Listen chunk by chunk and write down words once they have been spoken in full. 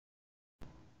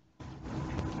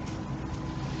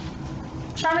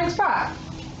charming spot.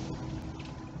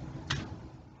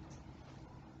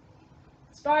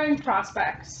 Spotting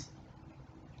prospects.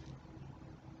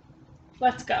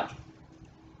 Let's go.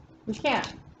 We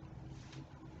can't.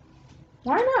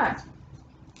 Why not?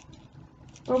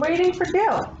 We're waiting for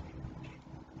Gill.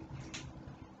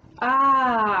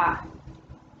 Ah.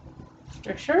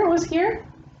 You're sure it was here?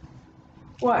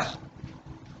 What?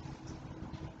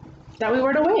 That we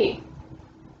were to wait.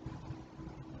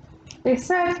 They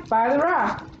said by the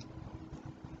rock.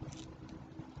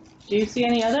 Do you see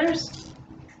any others?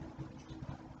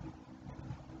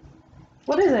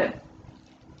 What is it?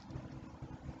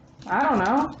 I don't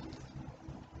know.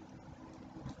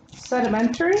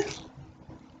 Sedimentary?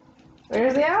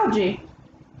 Where's the algae?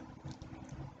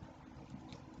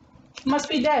 Must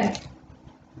be dead.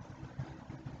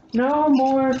 No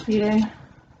more feeding.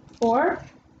 Or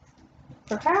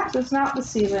perhaps it's not the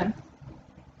season.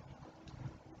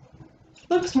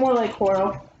 Looks more like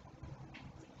coral.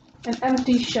 An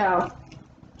empty shell.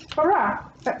 Hurrah!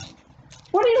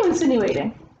 What are you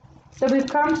insinuating? That we've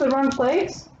come to the wrong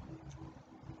place?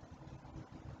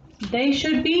 They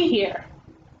should be here.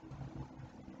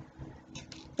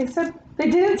 They said they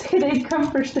didn't say they'd come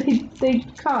first,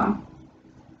 they'd come.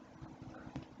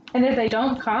 And if they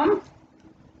don't come,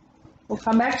 we'll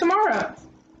come back tomorrow.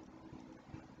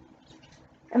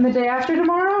 And the day after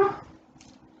tomorrow?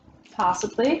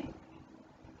 Possibly.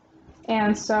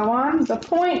 And so on. The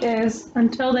point is,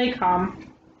 until they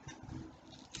come,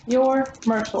 you're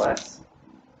merciless.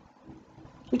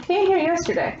 We came here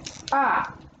yesterday.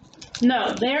 Ah,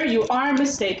 no, there you are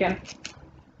mistaken.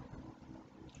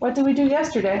 What did we do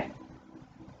yesterday?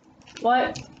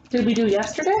 What did we do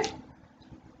yesterday?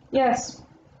 Yes.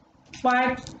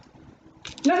 Why?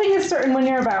 Nothing is certain when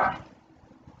you're about.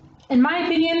 In my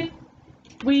opinion,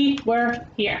 we were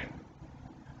here.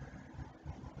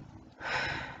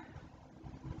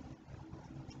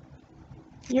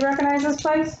 You recognize this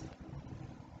place?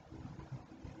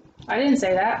 I didn't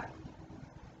say that.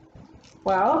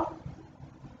 Well,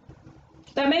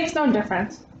 that makes no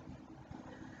difference.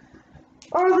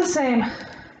 All the same,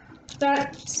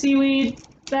 that seaweed,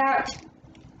 that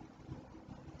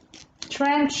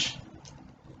trench.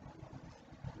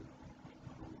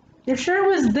 You're sure it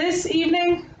was this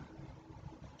evening?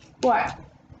 What?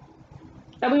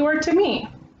 That we were to meet?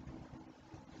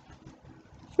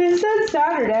 We said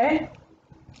Saturday,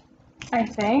 I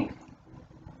think.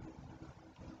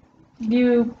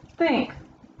 You think?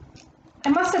 I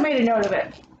must have made a note of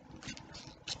it.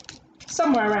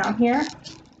 Somewhere around here.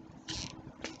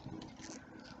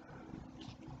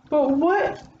 But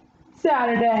what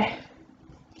Saturday?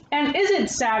 And is it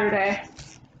Saturday?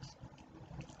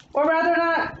 Or rather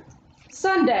not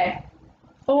Sunday?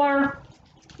 Or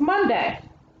Monday?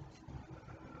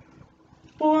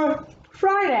 Or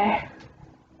Friday?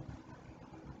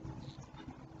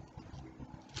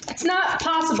 It's not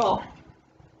possible.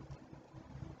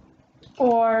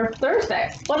 Or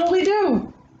Thursday. What'll we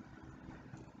do?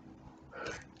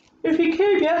 If he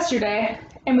came yesterday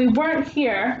and we weren't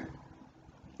here,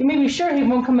 you may be sure he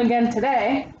won't come again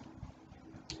today.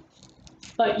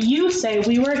 But you say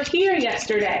we were here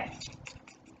yesterday.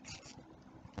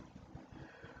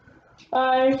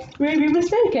 I may be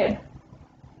mistaken.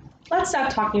 Let's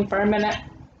stop talking for a minute.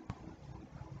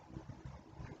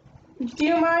 Do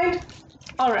you mind?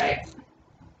 All right.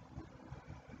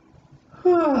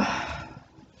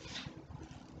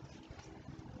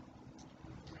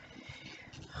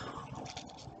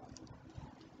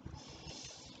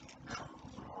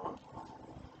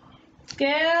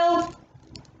 Gill!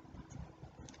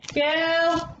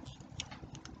 Gill!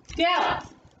 Gill!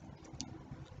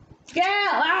 Gill!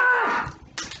 Ah!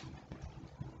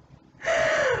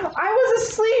 I was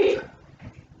asleep!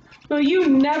 Will you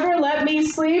never let me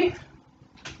sleep?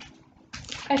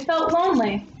 I felt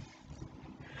lonely.